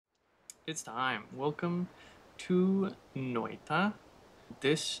It's time. Welcome to Noita.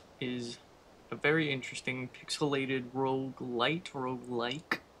 This is a very interesting pixelated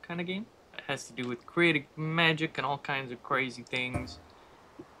roguelike kind of game. It has to do with creating magic and all kinds of crazy things.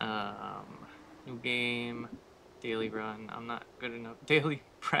 New game, daily run. I'm not good enough. Daily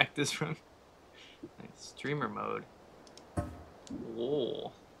practice run. Nice. Streamer mode.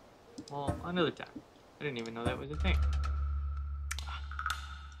 Whoa. Well, another time. I didn't even know that was a thing.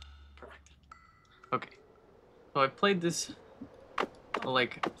 Perfect. Okay. So I played this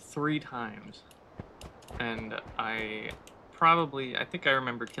like 3 times, and I think I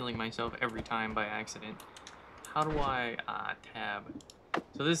remember killing myself every time by accident. How do I tab?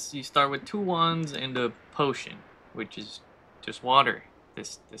 So this, you start with 2 wands and a potion, which is just water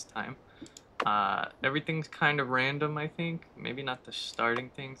this time. Everything's kind of random, I think. Maybe not the starting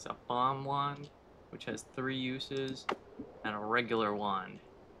things. A bomb wand, which has 3 uses, and a regular wand.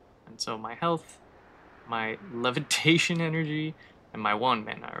 And so my health, my levitation energy, and my wand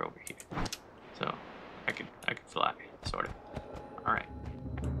men are over here. So I could fly, sort of. Alright.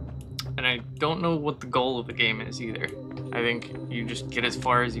 And I don't know what the goal of the game is either. I think you just get as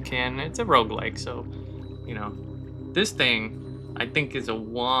far as you can. It's a roguelike, so, you know. This thing, I think, is a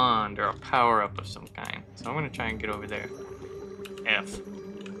wand or a power-up of some kind. So I'm gonna try and get over there. F.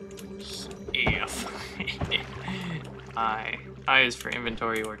 I. I is for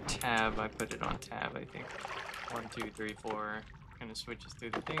inventory, or tab. I put it on tab, I think. 1, 2, 3, 4. Kind of switches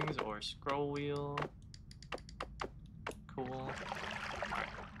through the things, or scroll wheel. Cool. Alright.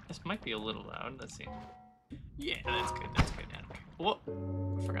 This might be a little loud. Let's see. Yeah, that's good. That's good. Okay. Whoa.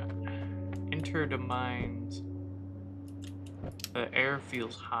 I forgot. Enter the mines. The air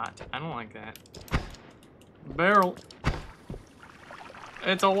feels hot. I don't like that. Barrel.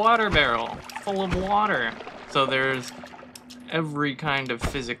 It's a water barrel full of water. So there's every kind of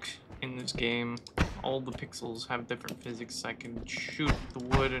physics in this game. All the pixels have different physics. I can shoot the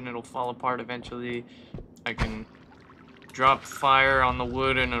wood and it'll fall apart eventually. I can drop fire on the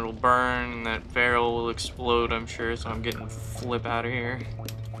wood and it'll burn, and that barrel will explode, I'm sure, so I'm getting flip out of here.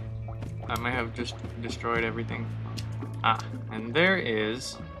 I might have just destroyed everything. Ah, and there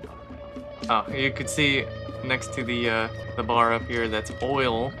is... Oh, you could see next to the bar up here, that's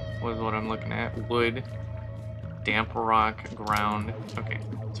oil, was what I'm looking at. Wood, damp rock, ground. Okay,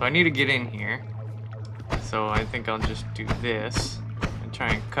 so I need to get in here. So I think I'll just do this and try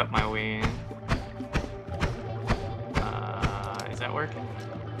and cut my way in. Is that working?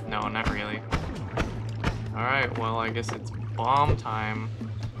 No, not really. Alright, well, I guess it's bomb time.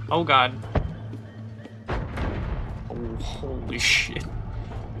 Oh god. Oh, holy shit.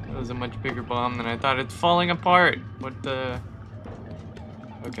 That was a much bigger bomb than I thought. It's falling apart. What the...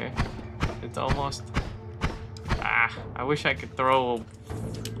 Okay. It's almost... Ah, I wish I could throw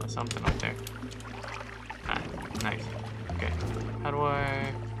something up there. Ah, nice. Okay. How do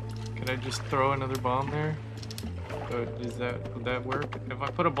I... Can I just throw another bomb there? Would that work? If I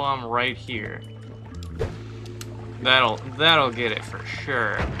put a bomb right here, that'll get it for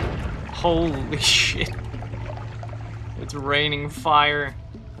sure. Holy shit. It's raining fire.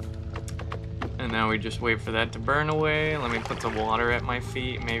 And now we just wait for that to burn away. Let me put the water at my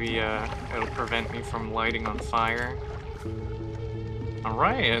feet. Maybe it'll prevent me from lighting on fire.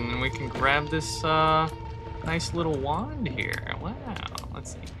 Alright, and then we can grab this nice little wand here. Wow,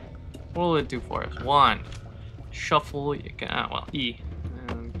 let's see. What will it do for us? Wand. Shuffle, you can, well, E,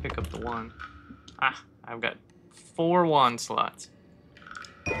 and pick up the wand. Ah, I've got 4 wand slots.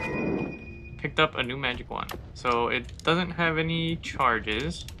 Picked up a new magic wand. So it doesn't have any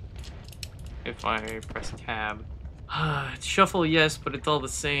charges if I press tab. Shuffle, yes, but it's all the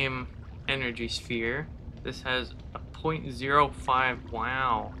same energy sphere. This has a 0.05,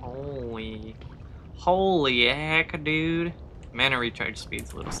 wow, holy heck, dude. Mana recharge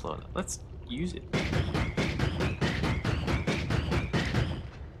speed's a little slow. Let's use it.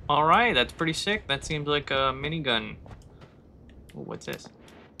 Alright, that's pretty sick. That seems like a minigun. Oh, what's this?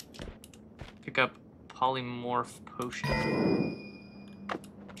 Pick up polymorph potion.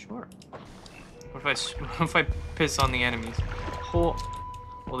 Sure. What if I piss on the enemies? Oh,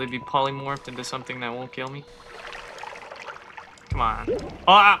 will they be polymorphed into something that won't kill me? Come on.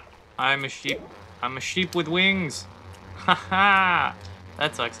 Ah! I'm a sheep. I'm a sheep with wings. Haha!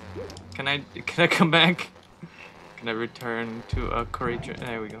 That sucks. Can I come back? Can I return to a creature?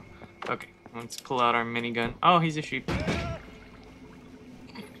 There we go. Okay, let's pull out our minigun. Oh, he's a sheep.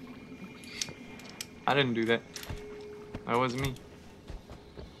 I didn't do that. That wasn't me.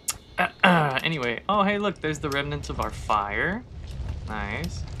 Anyway, oh hey, look, there's the remnants of our fire.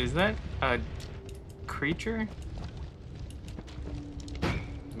 Nice. Is that a creature?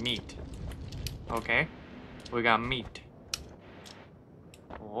 Meat. Okay. We got meat.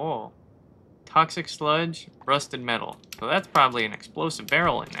 Oh. Toxic sludge, rusted metal. So that's probably an explosive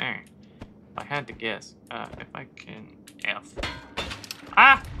barrel in there. If I had to guess. If I can... F.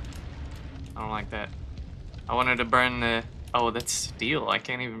 Ah! I don't like that. I wanted to burn the... Oh, that's steel. I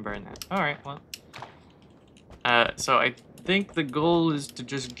can't even burn that. Alright, well. So I think the goal is to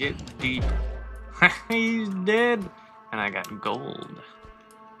just get deep. He's dead! And I got gold.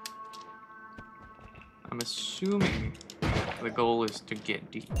 I'm assuming the goal is to get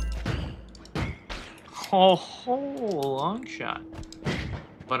deep. Oh, long shot.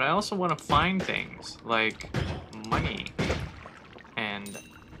 But I also want to find things like money and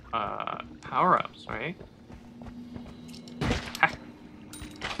power-ups, right? Ha.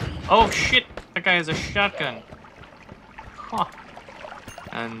 Oh shit! That guy has a shotgun. Huh.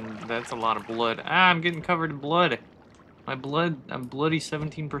 And that's a lot of blood. Ah, I'm getting covered in blood. My blood, I'm bloody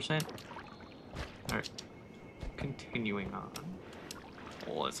 17%. Alright. Continuing on.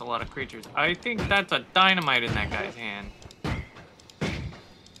 Oh, that's a lot of creatures. I think that's a dynamite in that guy's hand.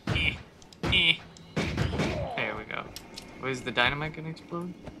 There we go. Was the dynamite gonna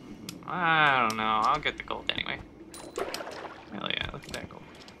explode? I don't know. I'll get the gold anyway. Hell yeah, look at that gold.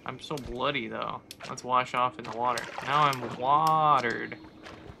 I'm so bloody though. Let's wash off in the water. Now I'm watered.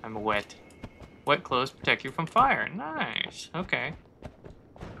 I'm wet. Wet clothes protect you from fire. Nice. Okay.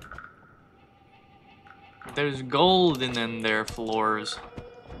 There's gold in them there floors.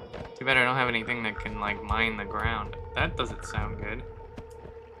 Too bad I don't have anything that can like mine the ground. That doesn't sound good.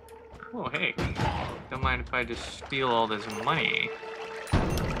 Oh hey. Don't mind if I just steal all this money.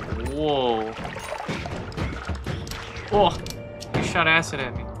 Whoa. Oh, he shot acid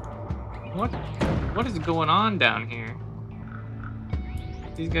at me. What is going on down here?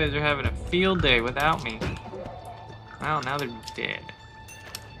 These guys are having a field day without me. Well, now they're dead.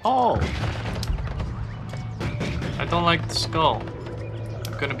 Oh! I don't like the skull.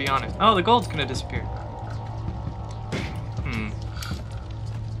 I'm gonna be honest. Oh, the gold's gonna disappear.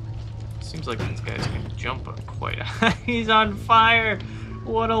 Seems like these guys can jump up quite high. He's on fire!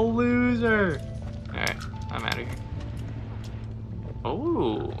 What a loser! Alright, I'm out of here.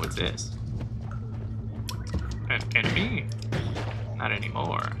 Oh, what's this? An enemy? Not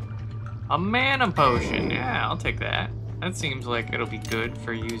anymore. A mana potion. Yeah, I'll take that. That seems like it'll be good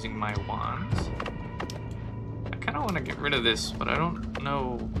for using my wands. I kind of want to get rid of this, but I don't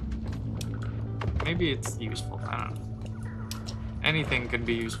know. Maybe it's useful. I don't know. Anything could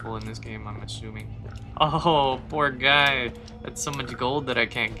be useful in this game, I'm assuming. Oh, poor guy. That's so much gold that I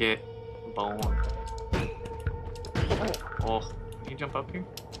can't get. Bone. Oh, can you jump up here?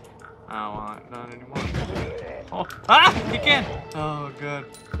 I don't want it, not anymore. Oh, ah, you can! Oh, God.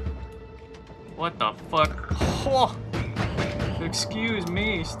 What the fuck? Oh, excuse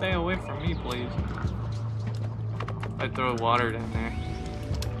me, stay away from me, please. I throw water down there.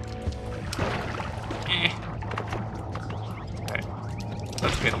 Eh. Okay,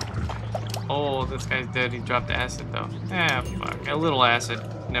 let's get him. Oh, this guy's dead. He dropped acid, though. Ah, fuck. A little acid.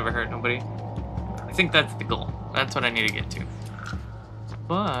 Never hurt nobody. I think that's the goal. That's what I need to get to.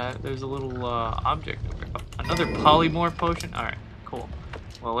 But there's a little object over here. Another polymorph potion? Alright, cool.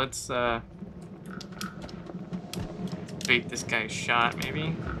 Well, let's bait this guy's shot,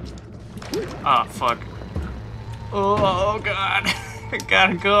 maybe? Oh, fuck. Oh, God. I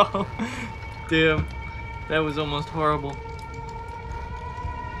gotta go. Damn. That was almost horrible.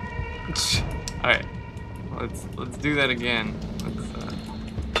 Alright. Let's do that again. Let's,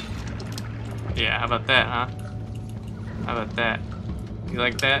 yeah, how about that, huh? How about that? You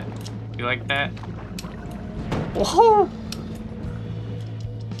like that? You like that? Whoa!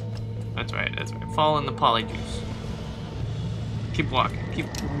 That's right, that's right. Fall in the polyjuice. Keep walking. Keep.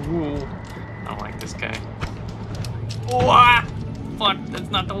 Whoa. I don't like this guy. Oh, ah! Fuck, that's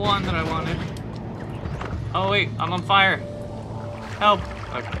not the one that I wanted. Oh, wait, I'm on fire. Help.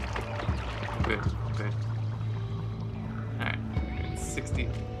 Okay. Good, good. Alright,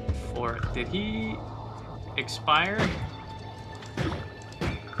 64. Did he expire?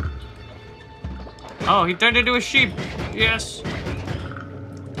 Oh, he turned into a sheep. Yes.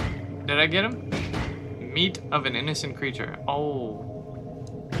 Did I get him? Meat of an innocent creature. Oh.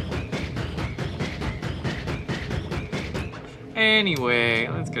 Anyway,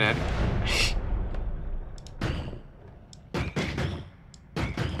 let's get out of here.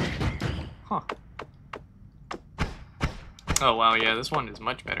 Huh. Oh, wow, yeah, this one is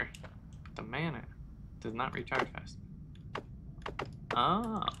much better. The mana does not recharge fast.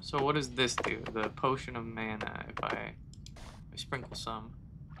 Ah, so what does this do? The potion of mana, if I sprinkle some.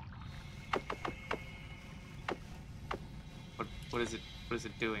 What is it? What is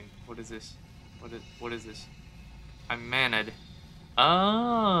it doing? What is this? What is this? I'm mana'd.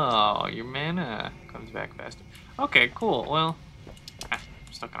 Oh, your mana comes back faster. Okay, cool. Well, I'm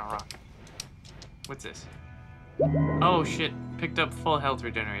stuck on a rock. What's this? Oh shit, picked up full health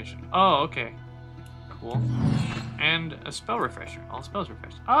regeneration. Oh, okay. Cool. And a spell refresher. All spells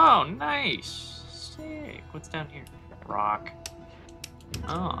refreshed. Oh, nice. Sick. What's down here? Rock.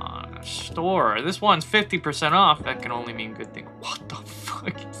 Oh, store. This one's 50% off. That can only mean good things. What the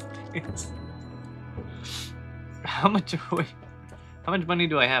fuck is this? How much money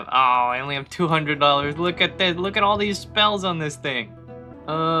do I have? Oh, I only have $200. Look at this. Look at all these spells on this thing.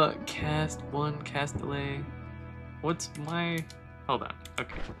 Cast one, cast delay. What's my... Hold on.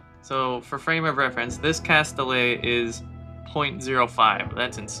 Okay. So, for frame of reference, this cast delay is 0.05.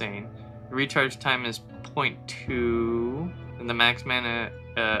 That's insane. The recharge time is 0.2. And the max mana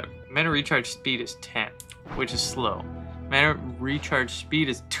recharge speed is 10, which is slow. Mana recharge speed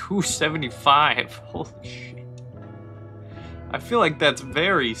is 275. Holy shit. I feel like that's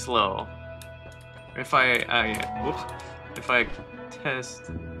very slow. If I test...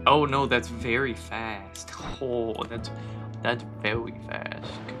 Oh no, that's very fast. Oh, that's very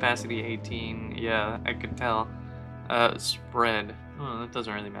fast. Capacity 18, yeah, I could tell. Spread. Oh, that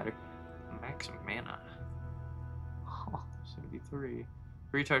doesn't really matter. Max mana. Oh, 73.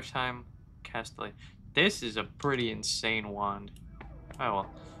 Recharge time, cast delay. This is a pretty insane wand. Oh well.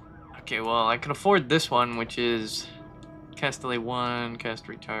 Okay, well, I can afford this one, which is cast delay 1, cast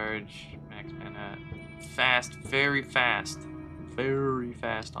recharge, max mana. Fast, very fast. Very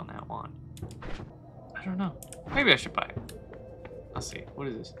fast on that wand. I don't know. Maybe I should buy it. Let's see. What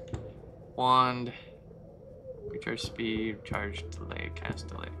is this? Wand. Recharge speed, recharge delay, cast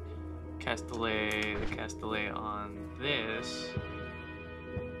delay. Cast delay, the cast delay on this.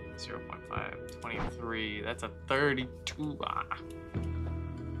 0.5, 23. That's a 32. Ah.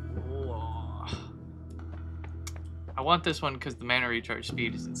 Whoa. I want this one because the mana recharge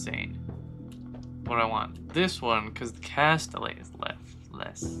speed is insane. But I want this one because the cast delay is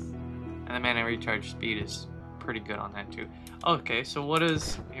less. And the mana recharge speed is pretty good on that too. Okay, so what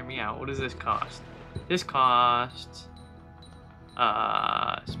is... Hear me out. What does this cost? This costs...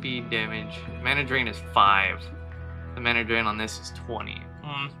 speed damage. Mana drain is 5. The mana drain on this is 20.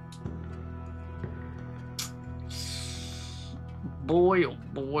 Boy, oh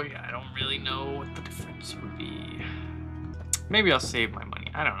boy, I don't really know what the difference would be. Maybe I'll save my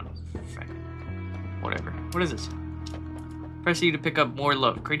money. I don't know. Whatever. What is this? Press E to pick up more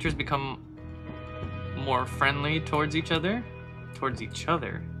love. Creatures become more friendly towards each other.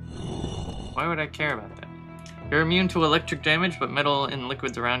 Why would I care about that? You're immune to electric damage, but metal and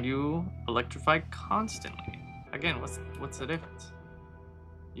liquids around you electrify constantly. Again, what's the difference?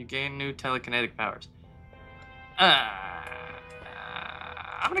 You gain new telekinetic powers. I'm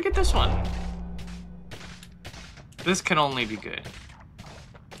gonna get this one. This can only be good.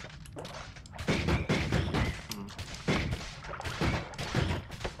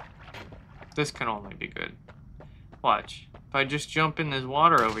 This can only be good. Watch. If I just jump in this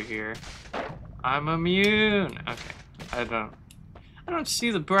water over here, I'm immune. Okay. I don't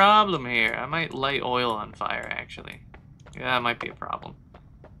see the problem here. I might light oil on fire, actually. Yeah, that might be a problem.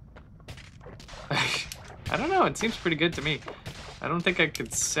 I don't know. It seems pretty good to me. I don't think I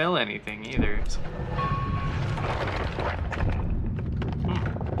could sell anything either. So.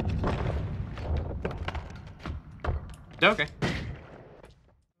 Okay.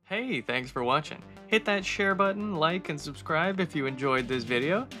 Hey, thanks for watching. Hit that share button, like, and subscribe if you enjoyed this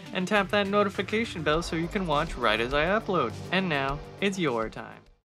video, and tap that notification bell so you can watch right as I upload. And now, it's your time.